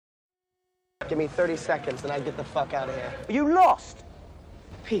Give me 30 seconds and I get the fuck out of here. You lost?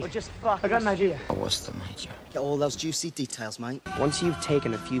 Pete, Or just fuck? I got an idea. What's the major? Get all those juicy details, mate. Once you've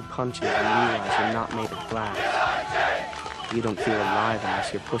taken a few punches and realize you're not made of glass, you don't feel alive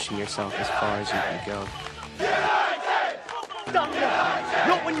unless you're pushing yourself as far as you can go.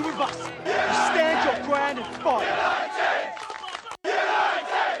 Not when you were us. You stand your ground and fight.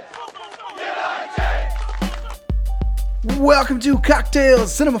 Welcome to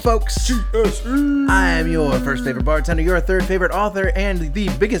Cocktails Cinema, folks. I am your first favorite bartender, your third favorite author, and the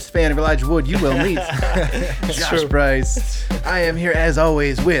biggest fan of Elijah Wood you will meet, Josh Bryce. I am here as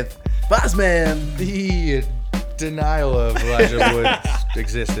always with Bossman. The denial of Elijah Wood's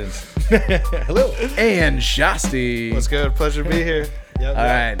existence. Hello. And Shasti. What's good? Pleasure to be here. Yep, All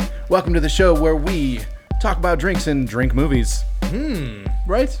right. Welcome to the show where we talk about drinks and drink movies.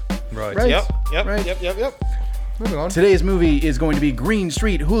 Right? Right. Yep. Right. Moving on. Today's movie is going to be Green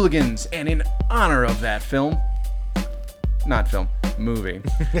Street Hooligans, and in honor of that movie.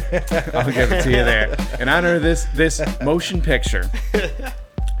 I'll give it to you there. In honor of this motion picture,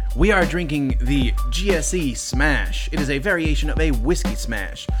 we are drinking the GSE Smash. It is a variation of a whiskey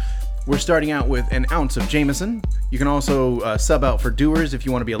smash. We're starting out with an ounce of Jameson. You can also sub out for Dewar's if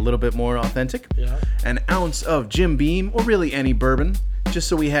you want to be a little bit more authentic. Yeah. An ounce of Jim Beam, or really any bourbon, just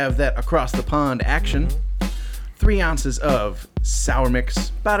so we have that across the pond action. 3 ounces of sour mix,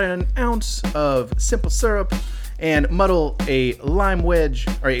 about an ounce of simple syrup, and muddle a lemon wedge,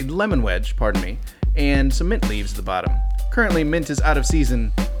 and some mint leaves at the bottom. Currently, mint is out of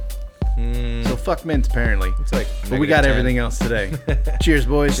season, so fuck mint apparently. It's like but we got everything else today. Cheers,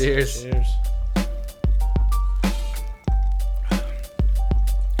 boys. Cheers.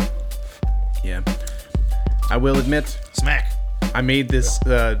 Yeah, I will admit, Smack. I made this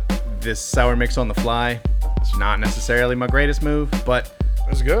sour mix on the fly. It's not necessarily my greatest move, but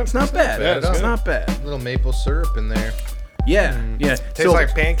It's good. it's not bad. bad. It's not bad. A little maple syrup in there. Yeah. Tastes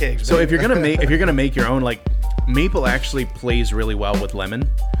like pancakes. So baby. if you're gonna make your own, like, maple actually plays really well with lemon.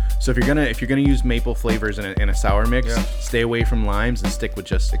 So if you're gonna use maple flavors in a sour mix, Yeah. stay away from limes and stick with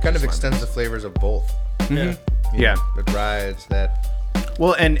just. It kind of lemon. extends the flavors of both. Yeah. It rides that.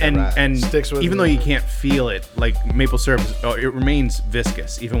 Well, and Sticks with even it. though you can't feel it, like maple syrup, it remains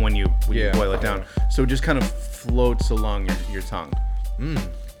viscous even when you boil it down. So it just kind of floats along your tongue.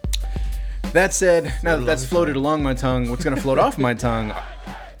 That said, now that that's floated along my tongue, what's going to float off my tongue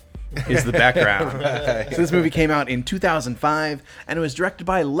is the background. So this movie came out in 2005, and it was directed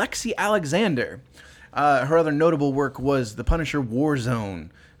by Lexi Alexander. Her other notable work was The Punisher Warzone.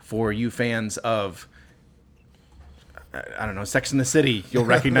 For you fans of, I don't know, Sex and the City, you'll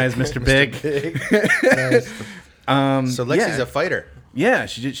recognize Mr. Big. So Lexi's a fighter. Yeah,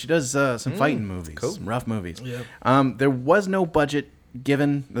 she does some fighting movies, some rough movies. Yep. There was no budget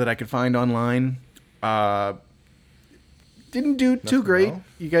given that I could find online. Didn't do too great. well.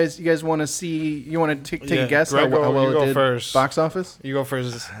 You guys want to see? You want to take a guess Greg, how well you it go did? first. Box office? You go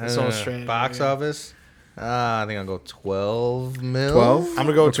first. It's so strange. Box office. I think I'll go 12 mil. 12? I'm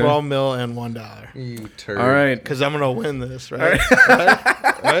gonna go Okay. 12 mil and $1 You turd. All right. because I'm gonna win this, right?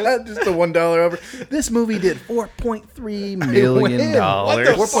 Just the $1 over. This movie did $4.3 million. What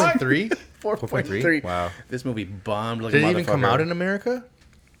the 4.3? 4.3. Wow. This movie bombed like Did a it even come motherfucker. out in America?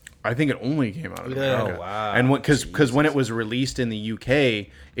 I think it only came out in America. Oh, wow. And because when it was released in the UK,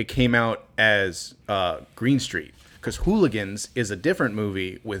 it came out as Green Street. Because Hooligans is a different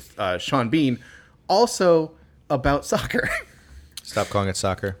movie with Sean Bean, also about soccer. Stop calling it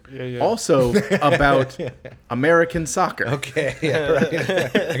soccer. Also about American soccer. Okay, yeah, right.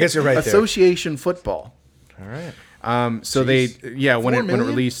 I guess you're right there. Association football. All right. So Jeez. when 4 it million?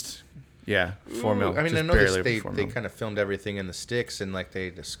 released, 4 mil. I mean, just I know barely they 4 they mil. kind of filmed everything in the sticks and like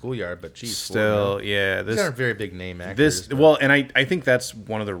the schoolyard, but geez, 4 Still, mil. yeah. These This aren't very big name actors. This well, and I think that's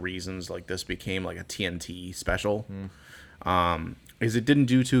one of the reasons like this became like a TNT special. Is it didn't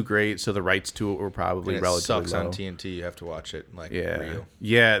do too great, so the rights to it were probably it relatively sucks low. on TNT. You have to watch it like Yeah, real.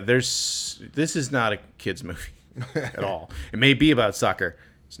 yeah. This is not a kids movie at all. It may be about soccer.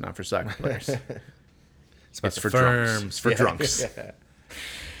 It's not for soccer players. It's for firms. drunks. It's for drunks.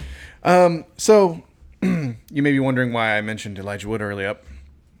 Yeah. So you may be wondering why I mentioned Elijah Wood early up.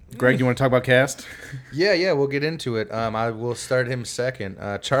 Greg, you want to talk about cast? Yeah, we'll get into it. I will start him second.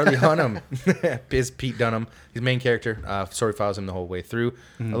 Charlie Hunnam is Pete Dunham. He's the main character. Story follows him the whole way through.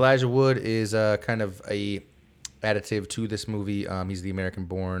 Elijah Wood is kind of a additive to this movie. He's the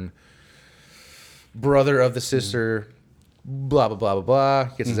American-born brother of the sister. Blah blah blah blah blah.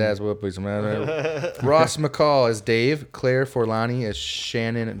 Gets his ass whooped. Ross McCall as Dave. Claire Forlani as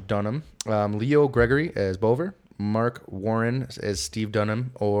Shannon Dunham. Leo Gregory as Bover. Mark Warren as Steve Dunham,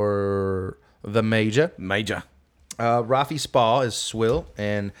 or the Major. Rafi Spall as Swill,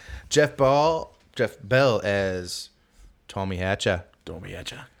 and Jeff Bell as Tommy Hatcha.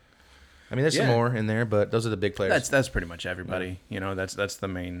 I mean, there's some Yeah. more in there, but those are the big players. That's pretty much everybody. You know, that's the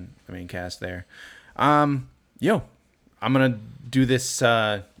main cast there. I'm gonna do this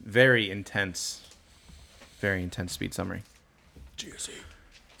very intense speed summary.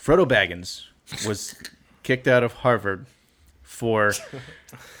 Frodo Baggins was kicked out of Harvard for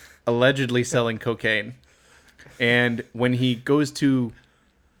allegedly selling cocaine, and when he goes to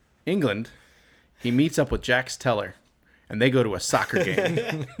England, he meets up with Jax Teller, and they go to a soccer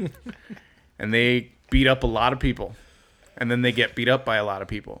game. And they beat up a lot of people. And then they get beat up by a lot of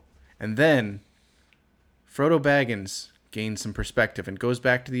people. And then Frodo Baggins gains some perspective and goes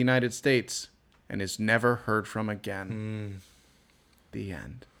back to the United States and is never heard from again. The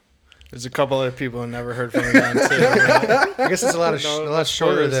end. There's a couple other people who never heard from him too. I guess it's a lot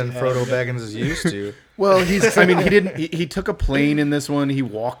shorter than yeah. Frodo Baggins is used to. Well, he took a plane in this one. He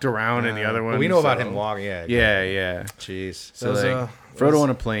walked around in the other one. We know about him walking. Yeah. Yeah. Jeez. So Those, like, Frodo on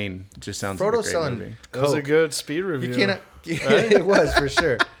a plane just sounds like a Frodo great selling movie. That was a Coke. good speed review. You cannot. It was for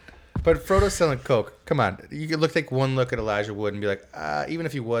sure. But Frodo selling Coke. Come on. You could take one look at Elijah Wood and be like, even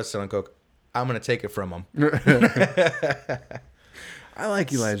if he was selling Coke, I'm gonna take it from him. I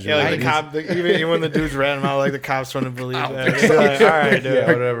like Elijah. Yeah, like Wood. the cop. Even when the dudes ran him out, like the cops wouldn't believe that. They're like, all right, dude. Yeah,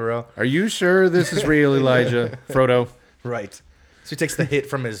 whatever, bro. Are you sure this is real, Elijah? Frodo. Right. So he takes the hit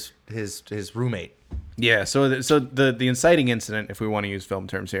from his roommate. Yeah, so the inciting incident, if we want to use film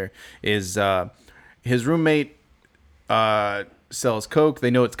terms here, is his roommate sells coke.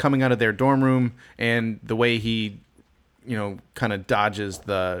 They know it's coming out of their dorm room, and the way he, kind of dodges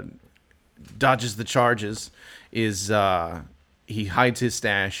the charges is he hides his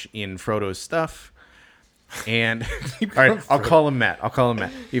stash in Frodo's stuff. And all right, I'll call him Matt.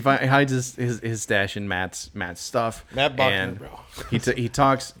 He hides his stash in Matt's stuff. Matt Buckner, and bro. he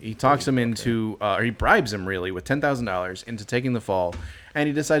talks him into, or he bribes him really with $10,000 into taking the fall, and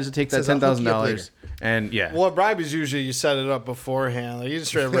he decides to take that Says, "I'll hook you up $10,000. later." And yeah, Well, a bribe is usually you set it up beforehand. Like you just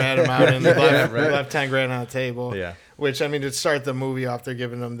straight up rat him out and left 10 grand on the table. Yeah. Which, I mean, to start the movie off, they're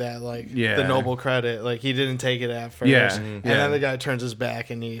giving him that, the noble credit. Like, he didn't take it at first. Yeah. And Yeah. then the guy turns his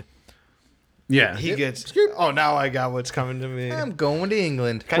back and he gets, now I got what's coming to me. I'm going to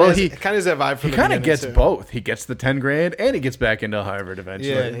England. Kind of Well, has that vibe from he the kind of beginning, gets too. both. He gets the 10 grand and he gets back into Harvard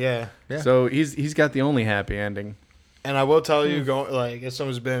eventually. Yeah. So he's got the only happy ending. And I will tell you, if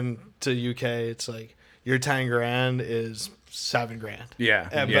someone's been to UK, it's like your 10 grand is 7 grand. Yeah.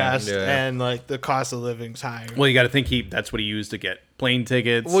 At yeah. best. Yeah. And the cost of living's higher. Well, you got to think that's what he used to get plane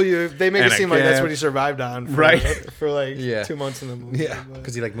tickets. Well, they make it and a seem like that's cab. what he survived on for, Right. for Yeah. 2 months in the movie. Yeah, But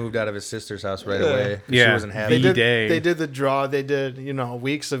because he moved out of his sister's house right Yeah. away. She Yeah. wasn't They happy. they did, day. they did the draw. They did,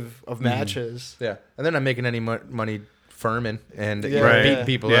 weeks of matches. Yeah, and they're not making any money firming and Yeah. Right. beating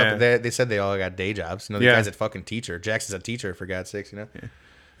people Yeah. up. They said they all got day jobs. The Yeah. guy's a fucking teacher. Jax is a teacher, for God's sakes.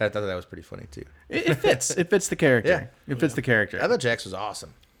 I thought that was pretty funny too. It fits. It fits the character. Yeah. It fits the character. I thought Jax was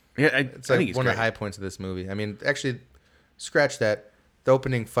awesome. Yeah, It's I like think he's one great. of the high points of this movie. I mean, actually, scratch that. The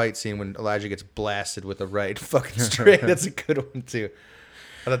opening fight scene when Elijah gets blasted with a right fucking straight. That's a good one too.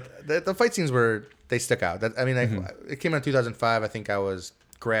 I thought the fight scenes they stuck out. It came out in 2005. I think I was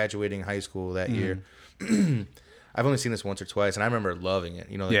graduating high school that year. I've only seen this once or twice, and I remember loving it.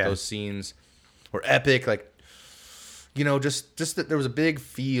 Those scenes were epic. Just that there was a big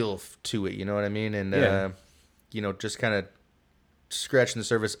feel to it. You know what I mean? And just kind of scratching the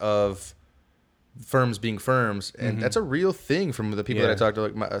surface of firms being firms, and that's a real thing from the people that I talked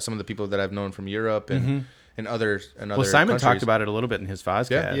to, some of the people that I've known from Europe and other Well, Simon countries. talked about it a little bit in his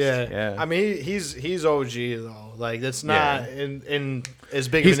Fozcast. Yeah. I mean, he's OG though. Like that's not Yeah. in as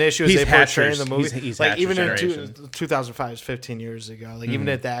big of an issue as he's they portray in Hatcher's- the movie. he's like Hatcher's even in generation. 2005 is 15 years ago. Like even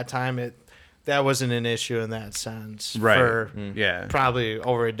at that time, that wasn't an issue in that sense. Right. For Yeah. probably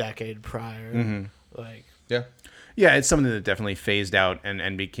over a decade prior. Like. Yeah, it's something that definitely phased out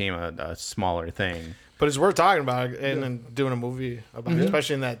and became a smaller thing. But it's worth talking about and doing a movie about, it,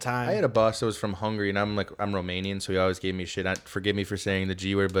 especially in that time. I had a boss that was from Hungary, and I'm Romanian, so he always gave me shit. Forgive me for saying the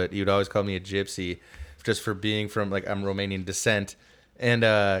G word, but he would always call me a gypsy, just for being from I'm Romanian descent. And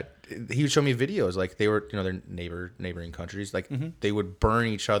he would show me videos like they were, their neighboring countries, like they would burn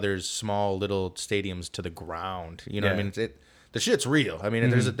each other's small little stadiums to the ground. You know what I mean? The shit's real. I mean,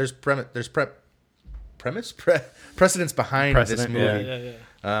 there's precedence behind this movie.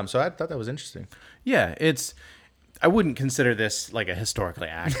 Yeah. So I thought that was interesting. Yeah, I wouldn't consider this like a historically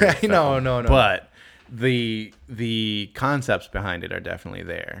accurate film, No. But the concepts behind it are definitely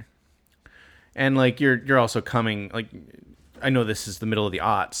there. And like you're also coming like I know this is the middle of the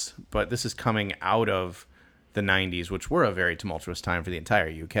aughts, but this is coming out of the 90s, which were a very tumultuous time for the entire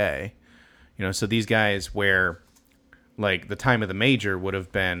UK. You know, so these guys where, like, the time of the Major would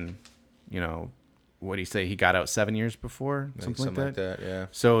have been, you know, what do you say? He got out 7 years before? Something like that? Yeah.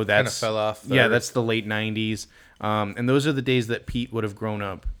 So that's... Kind of fell off. Yeah, that's the late 90s. And those are the days that Pete would have grown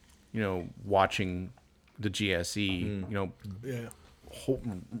up, you know, watching the GSE, you know,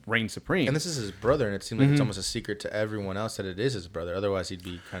 reign supreme. And this is his brother, and it seems like it's almost a secret to everyone else that it is his brother. Otherwise, he'd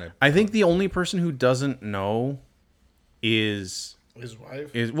be kind of... I think the only person who doesn't know is... His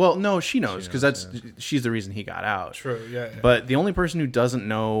wife? Well, no, she knows, because she's the reason he got out. True, yeah. But the only person who doesn't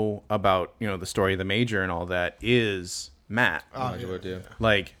know about, you know, the story of the Major and all that is Matt. Oh, yeah.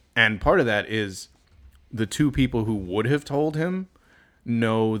 Like, and part of that is the two people who would have told him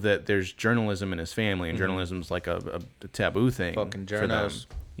know that there's journalism in his family, and journalism's like a taboo thing. Fucking for them. journos.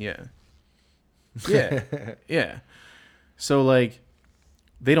 Yeah. Yeah. Yeah. So, like,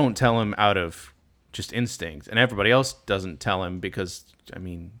 they don't tell him out of just instinct, and everybody else doesn't tell him because, I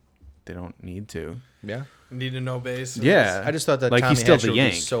mean, they don't need to. Yeah. Need to know basis. Yeah. I just thought that like, Tommy he's still Hatcher the would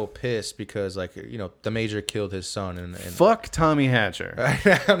Yank. be so pissed because, like, you know, the Major killed his son. And Fuck Tommy Hatcher.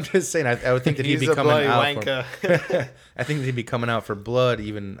 I'm just saying, I would think that he'd He's be a coming bloody out wanker. I think that he'd be coming out for blood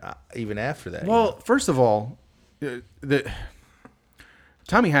even after that. Well, first of all,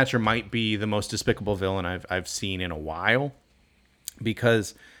 Tommy Hatcher might be the most despicable villain I've seen in a while,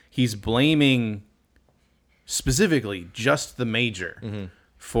 because he's blaming specifically just the Major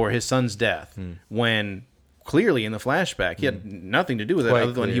for his son's death, when clearly in the flashback he had nothing to do with it Quite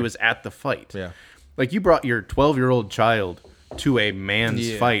other than he clear. was at the fight. Yeah. Like, you brought your 12-year-old child to a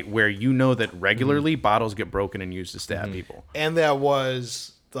man's fight where you know that regularly bottles get broken and used to stab people. And that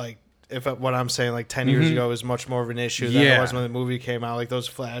was, like, what I'm saying, like 10 years ago was much more of an issue than it was when the movie came out. Like, those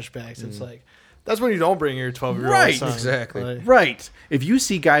flashbacks, it's like, that's when you don't bring your 12-year-old Right, son. exactly. Like, Right. If you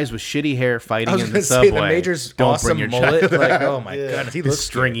see guys with shitty hair I fighting was in going the to say subway, the Major's don't awesome bring your mullet. child. Like, oh my god, he His looks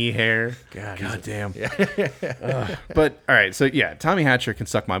stringy hair. God damn. But all right, so yeah, Tommy Hatcher can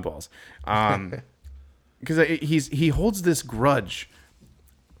suck my balls, because he holds this grudge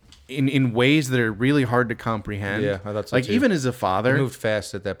in ways that are really hard to comprehend. Yeah, I thought so Like, too. even as a He father, moved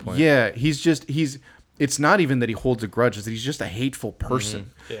fast at that point. yeah, he's. It's not even that he holds a grudge; it's that he's just a hateful person.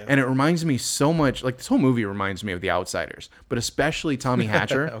 Yeah. And it reminds me so much. Like, this whole movie reminds me of The Outsiders, but especially Tommy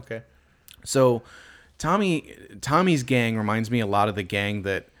Hatcher. Okay. So Tommy's gang reminds me a lot of the gang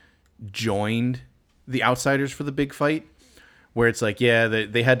that joined the Outsiders for the big fight, where it's like, yeah,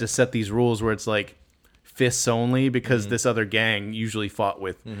 they had to set these rules where it's like fists only, because this other gang usually fought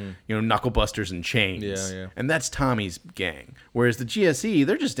with, you know, knuckle busters and chains. Yeah, yeah. And that's Tommy's gang. Whereas the GSE,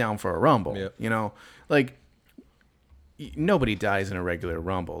 they're just down for a rumble. Yep. You know, like, nobody dies in a regular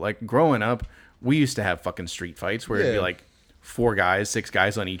rumble. Like, growing up, we used to have fucking street fights where it'd be Yeah. like 4 guys, 6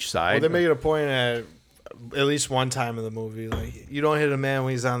 guys on each side. Well, they make it a point at least one time in the movie, like, you don't hit a man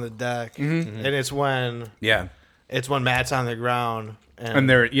when he's on the deck, and it's when Yeah. Matt's on the ground, And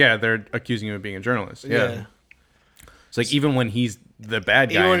they're accusing him of being a journalist. Yeah. It's like, even when he's the bad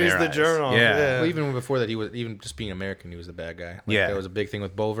guy, Even when in he's their the eyes. journal, Yeah. yeah. Well, even before that, he was even just being American. He was the bad guy. Like, Yeah. that was a big thing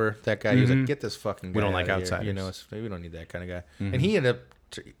with Bover. That guy, he was like, "Get this fucking guy. We don't like out of here." outsiders. You know, we don't need that kind of guy. And he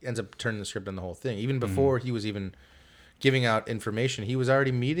ends up turning the script on the whole thing. Even before he was even giving out information, he was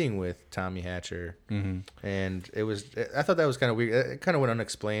already meeting with Tommy Hatcher, and it was. I thought that was kind of weird. It kind of went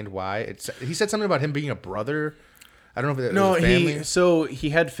unexplained why. He said something about him being a brother. I don't know if it was family. he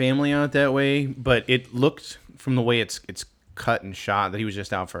had family out that way, but it looked from the way it's cut and shot that he was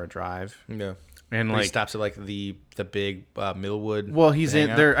just out for a drive. Yeah. And Where he like, stops at like the big Millwood. well, he's in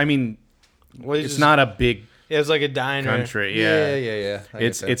hangout. there. I mean, Well, he's it's just- not a big It was like a diner. country. Yeah. Yeah. I get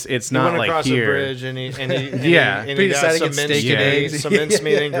It's that. it's He not went like across here. a bridge and he Yeah. and But he he got decided to some get steak and eggs. some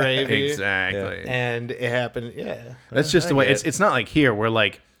mincemeat and gravy. Exactly. And it happened. Yeah, That's just the way. It's not like here where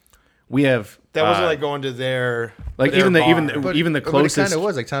like we have. that wasn't like going to their like their even the bar. even But it closest. kind of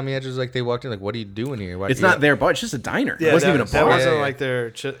was like Tommy Hatcher was like they walked in like, what are you doing here? Why, It's not their bar. It's just a diner. Yeah, it wasn't that, even a that bar. wasn't Yeah. like their.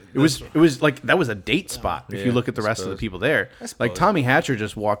 It was like that was a date spot. If you Yeah, look at the rest of the suppose. people there, suppose. like Tommy Hatcher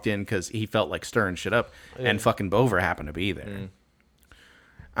just walked in because he felt like stirring shit up, and fucking Bover happened to be there.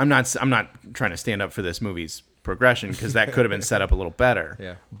 I'm not trying to stand up for this movie's progression because that could have been set up a little better.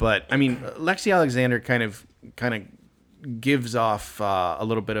 Yeah. But I mean, Lexi Alexander kind of gives off a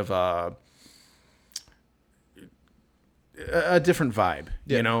little bit of a different vibe.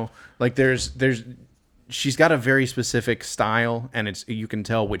 Yeah. You know, like there's she's got a very specific style, and you can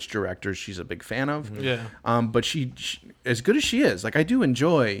tell which directors she's a big fan of. Yeah. But she as good as she is, like I do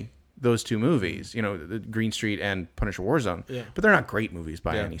enjoy those two movies, you know, the Green Street and Punisher Warzone. Yeah. But they're not great movies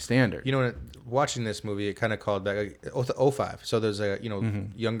by Yeah. any standard. You know, watching this movie, it kind of called back 05. So there's a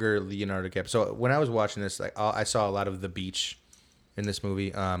younger Leonardo DiCaprio. So when I was watching this, like I saw a lot of The Beach in this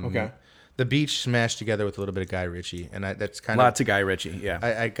movie. Okay. The Beach smashed together with a little bit of Guy Ritchie, and that's kind Lots of Guy Ritchie, yeah.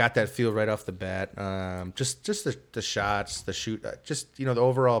 I got that feel right off the bat. Just the shots, the shoot, just the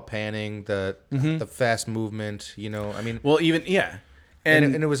overall panning, the fast movement. I mean, Well, even yeah,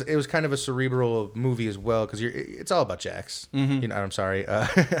 and it was kind of a cerebral movie as well because it's all about Jax. I'm sorry,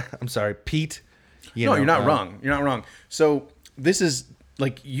 I'm sorry, Pete. no, you're not wrong. You're not wrong. So this is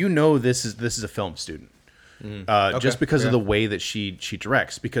like this is a film student, just because of the way that she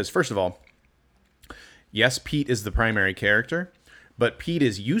directs. Because first of all, yes, Pete is the primary character, but Pete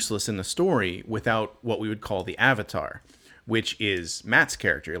is useless in the story without what we would call the avatar, which is Matt's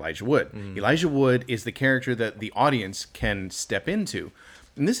character, Elijah Wood. Elijah Wood is the character that the audience can step into.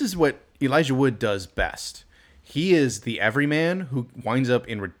 And this is what Elijah Wood does best. He is the everyman who winds up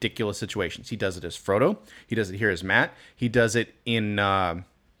in ridiculous situations. He does it as Frodo. He does it here as Matt. He does it in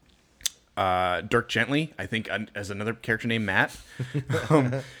Dirk Gently, I think, as another character named Matt.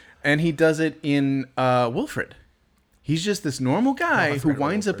 And he does it in Wilfred. He's just this normal guy who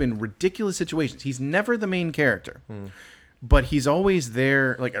winds up in ridiculous situations. He's never the main character, but he's always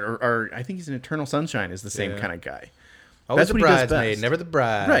there. Like, or I think he's in Eternal Sunshine is the same kind of guy. Always That's the what he does bridesmaid, best. never the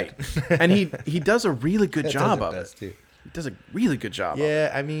bride. Right, and he does a really good job of best, it. too. He does a really good job. Of it.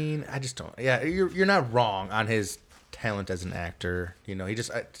 Yeah, I mean, I just don't. Yeah, you're not wrong on his talent as an actor. He just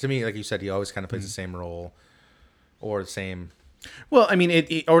to me, like you said, he always kind of plays the same role or the same. Well, I mean,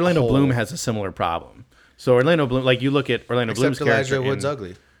 Orlando Whole. Bloom has a similar problem. So Orlando Bloom, like you look at Orlando Except Bloom's character. Elijah Wood's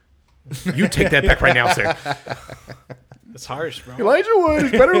ugly. You take that back right now, sir. It's harsh, bro. Elijah Wood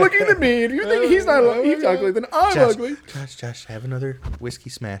is better looking than me. And you think he's not he's ugly, then I'm ugly. Josh, have another whiskey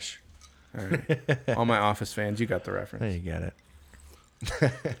smash. All right. All my Office fans, you got the reference. There you got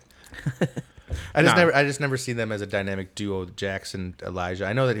it. I just never see them as a dynamic duo, Jackson, Elijah.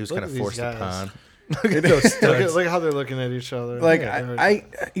 I know that he was Look kind of at these forced guys. upon. Look at those Look studs. at how they're looking at each other. Like Yeah,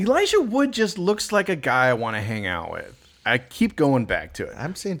 Elijah Wood just looks like a guy I want to hang out with. I keep going back to it.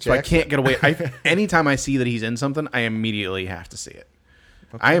 I'm saying so I Jackson. can't get away. Anytime I see that he's in something, I immediately have to see it.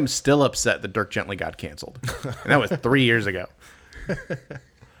 Okay. I am still upset that Dirk Gently got canceled. And that was 3 years ago.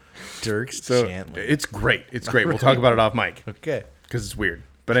 Dirk's So Gently. it's great. It's great. We'll talk about it off mic. Okay. Because it's weird.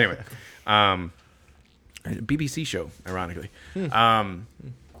 But anyway, BBC show, ironically.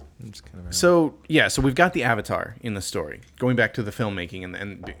 So we've got the Avatar in the story. Going back to the filmmaking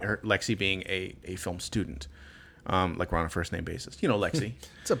and Lexi being a film student. Like we're on a first name basis. You know Lexi.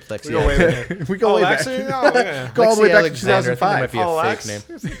 What's up, Lexi? We go way back. We go way back. Actually, no, yeah. Go all the way back to Alexander. I 2005. think that might be a fake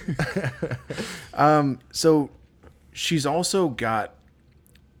name. So she's also got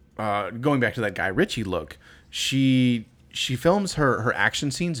going back to that Guy Ritchie look. She films her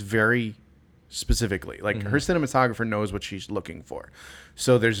action scenes very specifically. Like her cinematographer knows what she's looking for.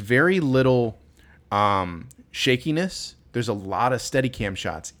 So there's very little shakiness. There's a lot of Steadicam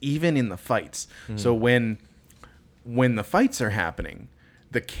shots, even in the fights. So when the fights are happening,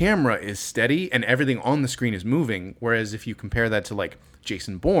 the camera is steady and everything on the screen is moving. Whereas if you compare that to like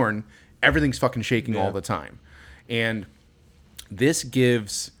Jason Bourne, everything's fucking shaking all the time. And this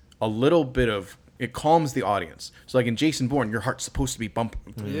gives a little bit of, it calms the audience. So like in Jason Bourne, your heart's supposed to be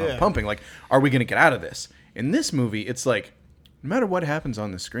pumping. Like, are we going to get out of this? In this movie, it's like, no matter what happens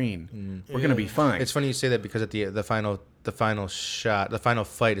on the screen, we're going to be fine. It's funny you say that because at the final shot, the final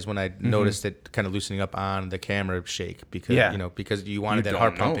fight is when I noticed it kind of loosening up on the camera shake because because you wanted that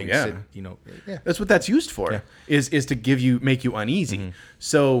heart pumping. That's what that's used for. Is to make you uneasy.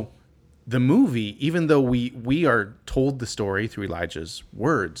 So the movie, even though we are told the story through Elijah's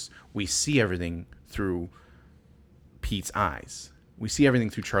words, we see everything through Pete's eyes. We see everything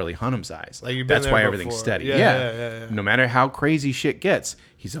through Charlie Hunnam's eyes. Like you've been That's there why before. everything's steady. Yeah. No matter how crazy shit gets,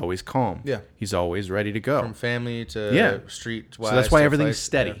 he's always calm. Yeah. He's always ready to go. From family to street. So that's why everything's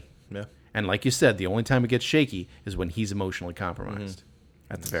steady. Yeah. And like you said, the only time it gets shaky is when he's emotionally compromised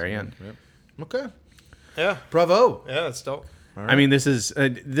at the very end. Yep. Okay. Yeah. Bravo. Yeah, that's dope. I mean, this is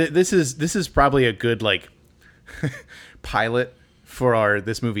this is probably a good like pilot for our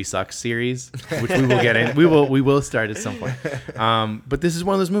 "This Movie Sucks" series, which we will get in. We will start at some point. But this is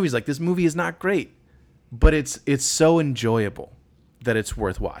one of those movies. Like, this movie is not great, but it's so enjoyable that it's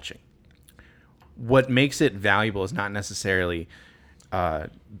worth watching. What makes it valuable is not necessarily the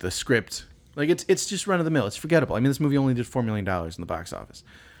script. Like, it's just run of the mill. It's forgettable. I mean, this movie only did $4 million in the box office,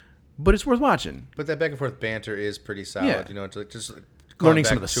 but it's worth watching. But that back and forth banter is pretty solid. Yeah. You know, it's like just Learning back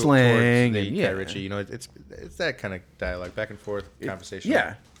some of the to- slang towards and Guy Ritchie. You know, it's that kind of dialogue, back and forth conversation.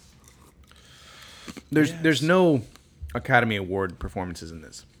 Yeah. there's no Academy Award performances in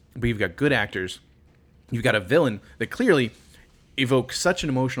this, but you've got good actors. You've got a villain that clearly evokes such an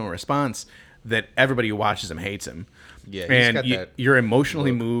emotional response that everybody who watches him hates him. Yeah, he's and got that you're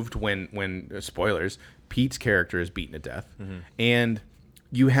emotionally moved when spoilers, Pete's character is beaten to death, and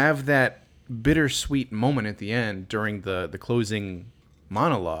you have that bittersweet moment at the end during the closing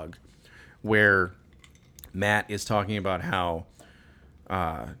monologue where Matt is talking about how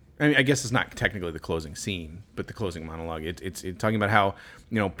I mean, I guess it's not technically the closing scene, but the closing monologue. It's talking about how,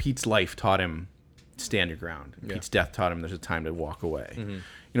 you know, Pete's life taught him stand your ground. Yeah. Pete's death taught him there's a time to walk away. You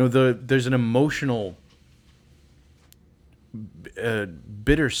know, there's an emotional,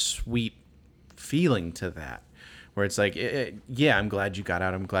 bittersweet feeling to that, where it's like, yeah, I'm glad you got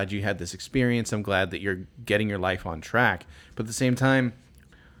out. I'm glad you had this experience. I'm glad that you're getting your life on track. But at the same time,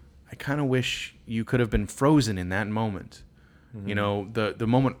 I kind of wish you could have been frozen in that moment. You know, the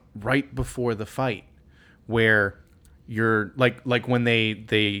moment right before the fight where you're like when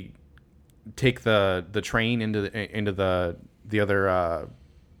they take the train into the other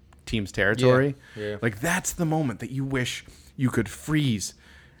team's territory. Yeah. Like, that's the moment that you wish you could freeze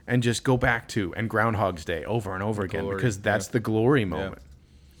and just go back to, and Groundhog's Day over and over again, because that's the glory moment.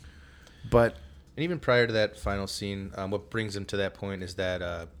 But and even prior to that final scene, what brings him to that point is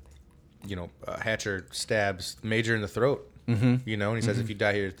that Hatcher stabs Major in the throat. You know, and he says, "If you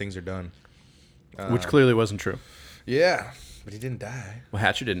die here, things are done." which clearly wasn't true. Yeah, but he didn't die. Well,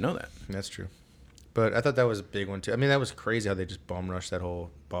 Hatcher didn't know that. That's true. But I thought that was a big one too. I mean, that was crazy how they just bum rushed that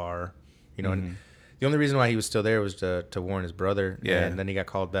whole bar. You know, and the only reason why he was still there was to warn his brother. Yeah. And then he got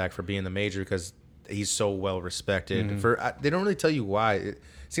called back for being the major because he's so well respected. They don't really tell you why. It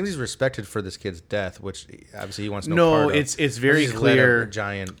seems he's respected for this kid's death, which obviously he wants no part of. It's very He's led clear. a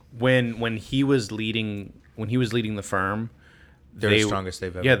giant. When he was leading the firm, They're the strongest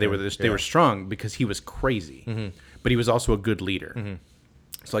they've ever Yeah, been. they were strong because he was crazy, but he was also a good leader.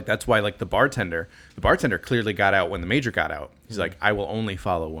 So like that's why like the bartender clearly got out when the major got out. He's like, I will only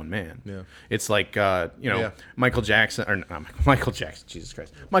follow one man. Yeah. It's like Michael Jackson or not Michael Jackson, Jesus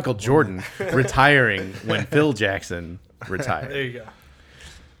Christ, Michael Jordan retiring when Phil Jackson retired. There you go.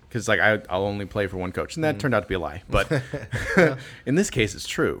 Because like I'll only play for one coach, and that turned out to be a lie. But in this case, it's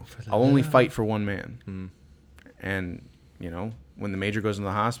true. I'll only fight for one man. And you know, when the major goes into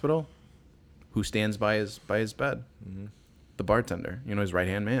the hospital, who stands by his bed? The bartender, you know, his right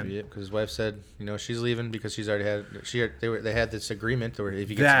hand man. Yeah, because his wife said, you know, she's leaving because she's already had. They had this agreement where if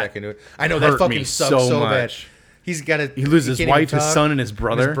he gets back into it, I know that fucking sucks so bad. He's got to. He loses his wife, his son, and his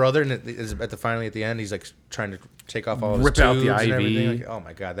brother. His brother, and finally at the end, he's like trying to take off all rip his out tubes the and IV. everything. Like, oh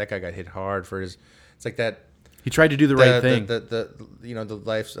my god, that guy got hit hard for his. It's like that. He tried to do the right thing. The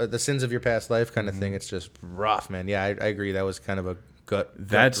life, the sins of your past life kind of thing. It's just rough, man. Yeah, I agree. That was kind of a gut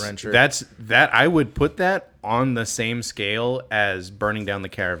wrencher. That I would put that on the same scale as burning down the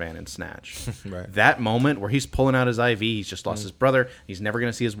caravan in Snatch. Right. That moment where he's pulling out his IV, he's just lost his brother, he's never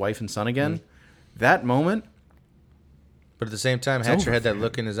going to see his wife and son again. That moment. But at the same time, Hatcher had that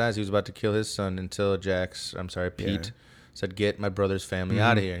look in his eyes. He was about to kill his son until Pete said, "Get my brother's family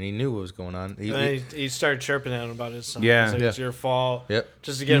out of here," and he knew what was going on. He started chirping at him about his son. Yeah. He's like, it's your fault. Yep.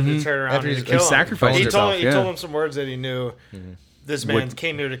 Just to get him to turn around After and he kill him. sacrificed He himself, told him some words that he knew. This man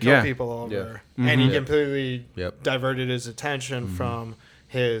came here to kill people over, and he completely diverted his attention from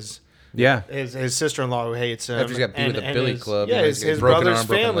his sister-in-law who hates him. After he's got beat with a billy club. Yeah, his his broken brother's arm,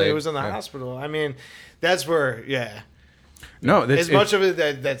 broken family leg. who was in the hospital. I mean, that's where No, as much of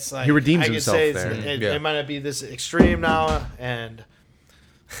it that's like he redeems I could himself say there. it might not be this extreme now, and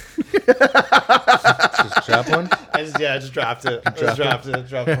Just drop one. I just dropped it.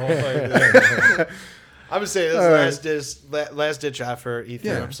 Dropped the whole thing. I would say this is last ditch effort. He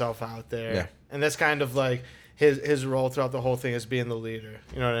threw himself out there, and that's kind of like his role throughout the whole thing as being the leader.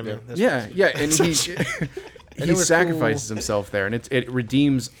 You know what I mean? And he sacrifices himself there, and it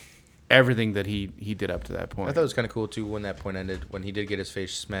redeems everything that he did up to that point. I thought it was kind of cool too when that point ended, when he did get his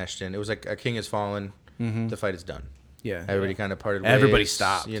face smashed in. It was like a king has fallen. The fight is done. Yeah, Everybody kind of parted ways. Everybody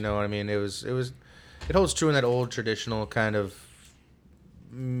stopped. You know what I mean? It holds true in that old traditional kind of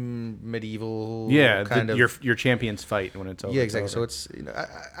medieval. Yeah, kind of your champions fight when it's over. Yeah, exactly. It's So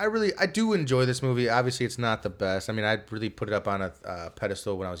over. it's I do enjoy this movie. Obviously, it's not the best. I mean, I really put it up on a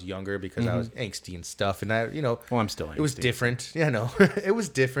pedestal when I was younger because I was angsty and stuff, and I'm still angsty. It was different. Yeah, no, it was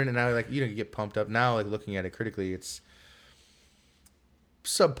different, and I you get pumped up. Now, like looking at it critically, it's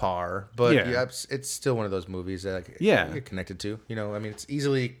subpar, but it's still one of those movies that you get connected to. You know, I mean, it's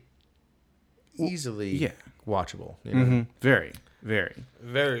easily watchable. You know? Very, very,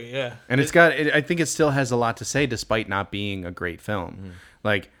 very, yeah. And I think it still has a lot to say, despite not being a great film.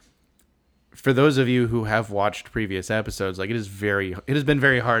 Like, for those of you who have watched previous episodes, like it has been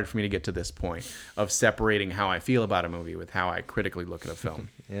very hard for me to get to this point of separating how I feel about a movie with how I critically look at a film.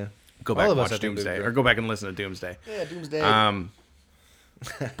 Yeah. Go back All and of us, watch I think, Doomsday, did or go back and listen to Doomsday. Yeah, Doomsday.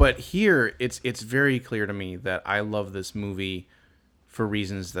 But here, it's very clear to me that I love this movie for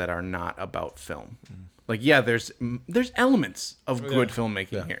reasons that are not about film. Like, yeah, there's elements of good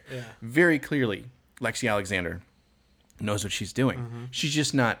filmmaking here. Yeah. Very clearly, Lexi Alexander knows what she's doing. She's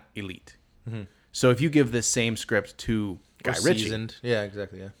just not elite. So if you give this same script to Guy Ritchie, Seasoned. Yeah,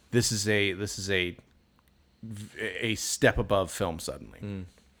 exactly. Yeah. this is a step above film suddenly,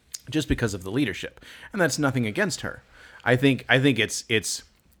 just because of the leadership, and that's nothing against her. I think it's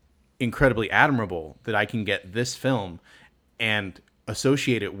incredibly admirable that I can get this film and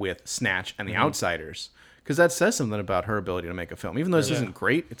associate it with Snatch and The Outsiders, because that says something about her ability to make a film. Even though this isn't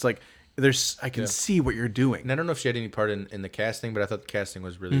great, it's like I can see what you're doing. And I don't know if she had any part in the casting, but I thought the casting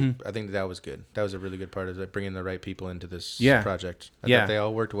was really. I think that was good. That was a really good part of it, bringing the right people into this project. I thought they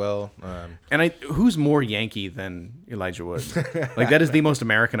all worked well. And who's more Yankee than Elijah Wood? Like, that is the most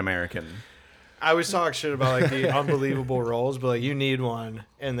American. I always talk shit about like the unbelievable roles, but like you need one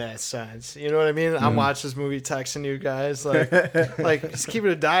in that sense. You know what I mean? I'm watching this movie, texting you guys like just keeping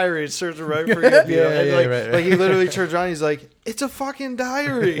a diary. It serves right for you. Right. Like he literally turns around, he's like, "It's a fucking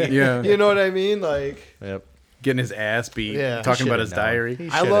diary." Yeah. You know what I mean? Like, Yep. Getting his ass beat, Yeah. talking about He his should've known. diary. He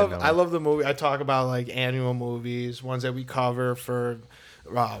I should've known. love the movie. I talk about like annual movies, ones that we cover for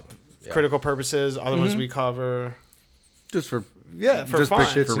critical purposes, other ones we cover Just for for fun.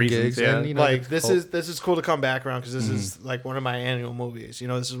 shits and reasons, gigs, yeah. and, you know, Like this cult- is cool to come back around because this is like one of my annual movies. You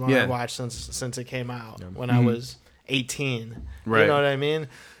know, this is one Yeah. I watched since it came out when I was 18. Right. You know what I mean?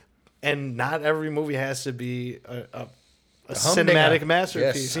 And not every movie has to be a humdinger. cinematic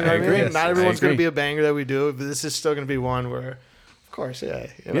masterpiece. Yes, you know I what I mean? agree. Not I everyone's going to agree. be a banger that we do, but this is still going to be one where, of course, you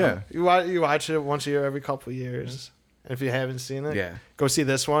know, you watch it once a year, every couple of years. And if you haven't seen it, go see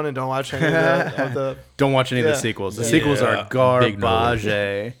this one and don't watch any of the Don't watch any of the Yeah. sequels. The Yeah. sequels are Big no.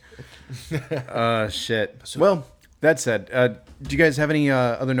 garbage. Shit. Well, that said, do you guys have any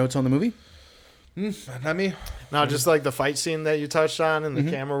other notes on the movie? Not me. No, just like the fight scene that you touched on and the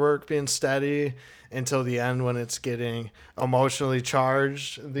camera work being steady until the end when it's getting emotionally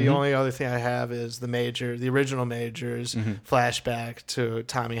charged. The only other thing I have is the original Major's flashback to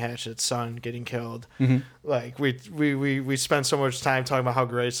Tommy Hatchett's son getting killed. Like we spent so much time talking about how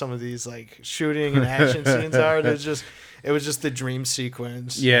great some of these like shooting and action scenes are. It was just the dream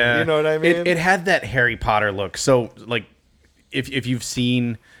sequence. Yeah. You know what I mean? It had that Harry Potter look. So, like, if you've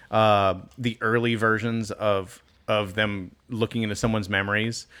seen the early versions of them looking into someone's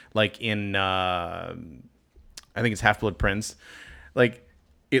memories, like in I think it's Half-Blood Prince, like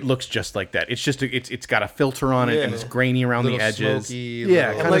it looks just like that. It's just it's got a filter on it and it's grainy around the Little edges. smoky, Yeah,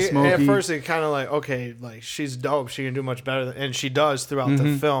 little- kind of like, smoky. At first, it kind of like, okay, like she's dope. She can do much better, and she does throughout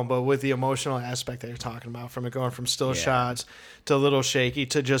the film. But with the emotional aspect that you're talking about, from it going from still shots to a little shaky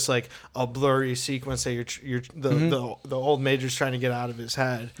to just like a blurry sequence that the old Major's trying to get out of his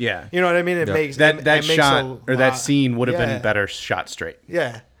head. Yeah. You know what I mean? It makes that it makes shot a or that lot- scene would have Yeah. been better shot straight.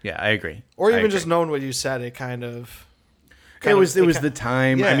 Yeah. Yeah, I agree. Or I even agree. just knowing what you said, it kind of. It was the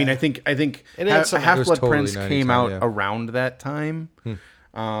time. I Yeah. mean, I think It had some- Half It was Blood totally Prince 90s came time, out yeah. around that time.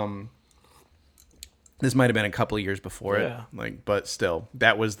 This might have been a couple of years before Yeah. it, like, but still,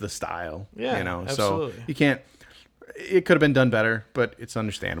 that was the style. Yeah, you know, absolutely. so you can't. It could have been done better, but it's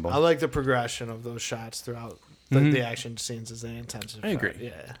understandable. I like the progression of those shots throughout the action scenes as they intensify. I agree.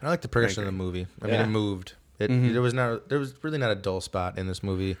 Yeah. I like the progression of the movie. I mean, Yeah. it moved. There was really not a dull spot in this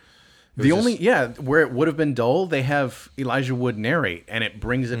movie. The only where it would have been dull, they have Elijah Wood narrate, and it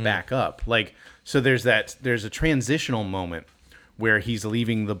brings it back up. Like, so there's a transitional moment where he's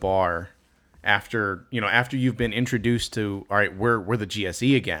leaving the bar after you've been introduced to, all right, we're the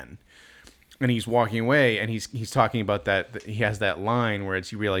GSE again, and he's walking away, and he's talking about that he has that line where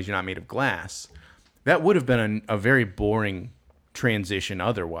it's, you realize you're not made of glass. That would have been a very boring transition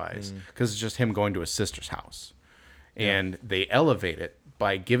otherwise, because it's just him going to his sister's house, and they elevate it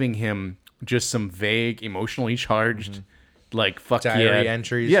by giving him just some vague, emotionally charged, like fuck Diary yeah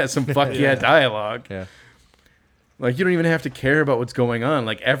entries. yeah, some fuck yeah dialogue. Yeah. Like, you don't even have to care about what's going on.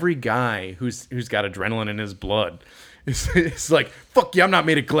 Like, every guy who's got adrenaline in his blood is like, fuck yeah, I'm not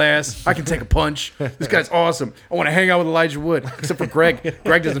made of glass. I can take a punch. This guy's awesome. I want to hang out with Elijah Wood, except for Greg.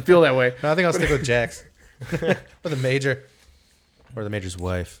 Greg doesn't feel that way. No, I think I'll stick with Jax. Or the Major. Or the Major's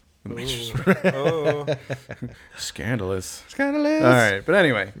wife. Scandalous. Scandalous. All right, but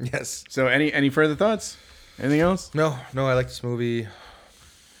anyway. Yes. So, any further thoughts? Anything else? No, I like this movie.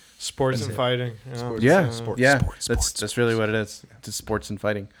 Sports and fighting. You know? Yeah, Sports, yeah. sports, That's really what it is. It's sports and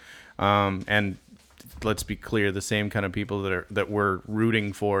fighting. And let's be clear, the same kind of people that we're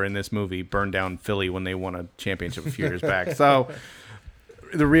rooting for in this movie burned down Philly when they won a championship a few years back. So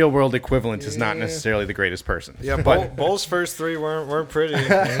the real world equivalent is not necessarily the greatest person. Yeah, but Bull's first 3 weren't pretty. You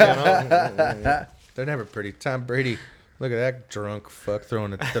know? They're never pretty. Tom Brady, look at that drunk fuck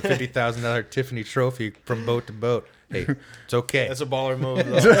throwing the $50,000 Tiffany trophy from boat to boat. Hey, it's okay. That's a baller move,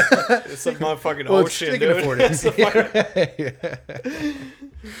 though. It's a motherfucking ocean, dude.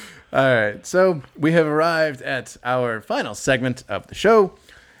 All right, so we have arrived at our final segment of the show,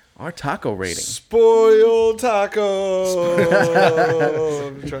 our taco rating. Spoiled taco.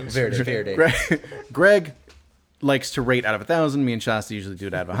 Verde. Greg likes to rate out of 1,000. Me and Shasta usually do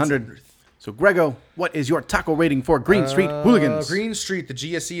it out of 100. So, Grego, what is your taco rating for Green Street Hooligans? Green Street, the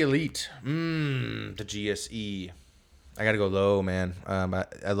GSE Elite. The GSE. I gotta go low, man.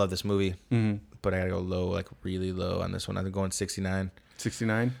 I love this movie, but I gotta go low, like really low on this one. I'm going 69.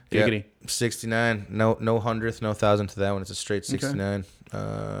 69? Yeah, Giggity. 69. No 100th, no 1,000th to that one. It's a straight 69.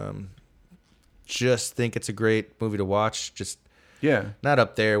 Just think it's a great movie to watch. Just not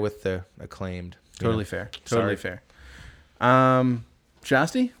up there with the acclaimed. Totally fair. Totally fair.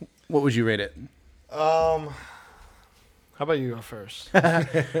 Shasti, what would you rate it? How about you go first?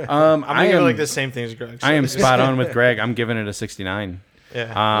 I'm gonna like the same thing as Greg. So I am spot on with Greg. I'm giving it a 69.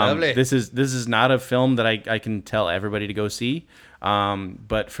 Yeah, lovely. This is not a film that I can tell everybody to go see.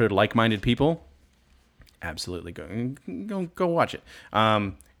 But for like-minded people, absolutely go watch it.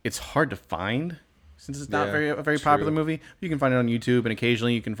 It's hard to find since it's not a very popular movie. You can find it on YouTube, and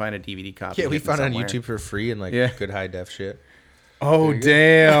occasionally you can find a DVD copy. Yeah, we found it on somewhere. YouTube for free and like good high def shit. Oh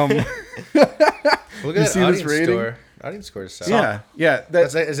damn! Look at see that this audience rating? score. Audience score is solid. Yeah.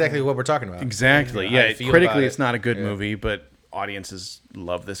 That's exactly what we're talking about. Exactly. How you Yeah, feel critically, about it's it. not a good movie, but audiences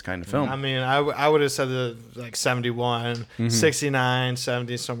love this kind of film. I mean, I would have said like 71, 69,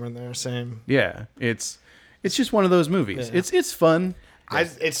 70, somewhere in there. Same. Yeah, it's just one of those movies. Yeah. It's fun.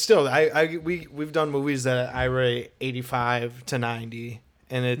 It's still we've done movies that I rate 85 to 90,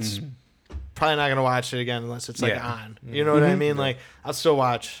 and it's probably not gonna watch it again unless it's like on. You know what I mean? Like I'll still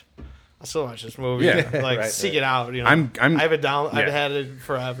watch this movie. Yeah. Like seek it out. You know, I have it down. I've had it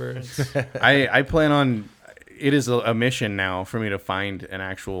forever. It's, I plan on. It is a mission now for me to find an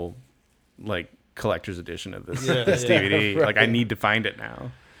actual like collector's edition of this DVD. Right. Like I need to find it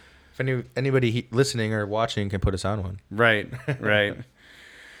now. If anybody listening or watching can put us on one. Right.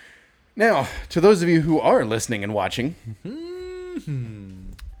 Now, to those of you who are listening and watching,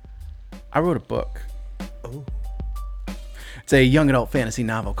 I wrote a book. Oh. It's a young adult fantasy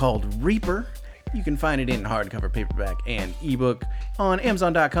novel called Reaper. You can find it in hardcover, paperback, and ebook on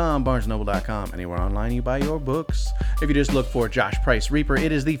Amazon.com, BarnesNoble.com, anywhere online you buy your books. If you just look for Josh Price Reaper,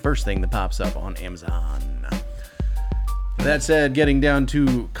 it is the first thing that pops up on Amazon. That said, getting down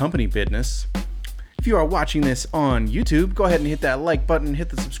to company business. If you are watching this on YouTube, go ahead and hit that like button, hit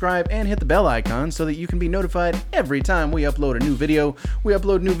the subscribe, and hit the bell icon so that you can be notified every time we upload a new video. We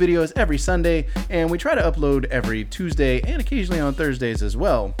upload new videos every Sunday, and we try to upload every Tuesday and occasionally on Thursdays as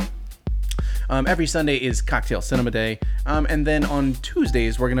well. Every Sunday is Cocktail Cinema Day, and then on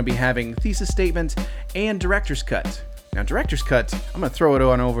Tuesdays we're going to be having Thesis Statement and Director's Cut. Now, Director's Cut, I'm going to throw it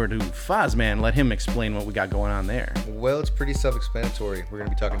on over to Fozman, let him explain what we got going on there. Well, it's pretty self-explanatory. We're going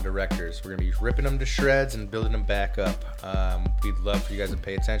to be talking directors. We're going to be ripping them to shreds and building them back up. We'd love for you guys to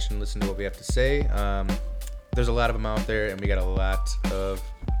pay attention, listen to what we have to say. There's a lot of them out there, and we got a lot of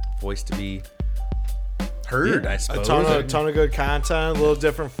voice to be heard, I suppose. a ton of good content, a little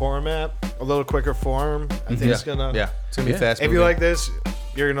different format, a little quicker form. I think it's gonna be fast. If you like this,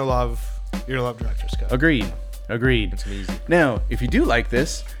 you're gonna love Director's Cut. Agreed. It's easy. Now, if you do like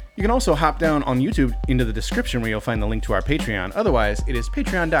this, you can also hop down on YouTube into the description where you'll find the link to our Patreon. Otherwise, it is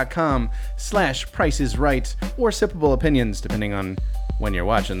patreon.com/priceisright or Sippable Opinions, depending on when you're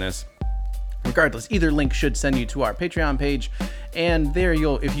watching this. Regardless, either link should send you to our Patreon page, and there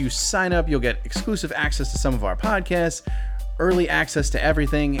if you sign up, you'll get exclusive access to some of our podcasts, early access to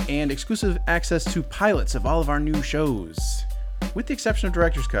everything, and exclusive access to pilots of all of our new shows. With the exception of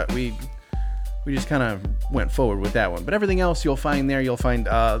Director's Cut, we just kind of went forward with that one. But everything else you'll find there. You'll find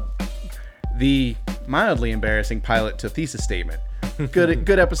the mildly embarrassing pilot to Thesis Statement. Good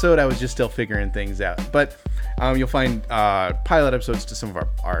episode. I was just still figuring things out. But you'll find pilot episodes to some of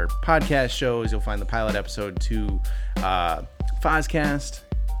our podcast shows. You'll find the pilot episode to Fozcast,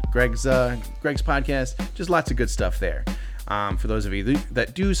 Greg's podcast. Just lots of good stuff there. For those of you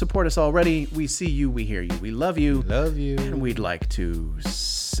that do support us already, we see you, we hear you, we love you. Love you. And we'd like to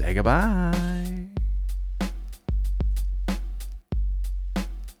say goodbye.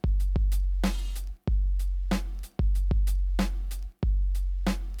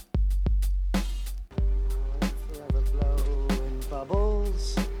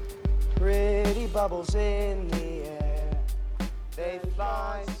 bubbles in the air. They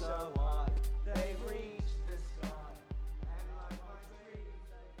fly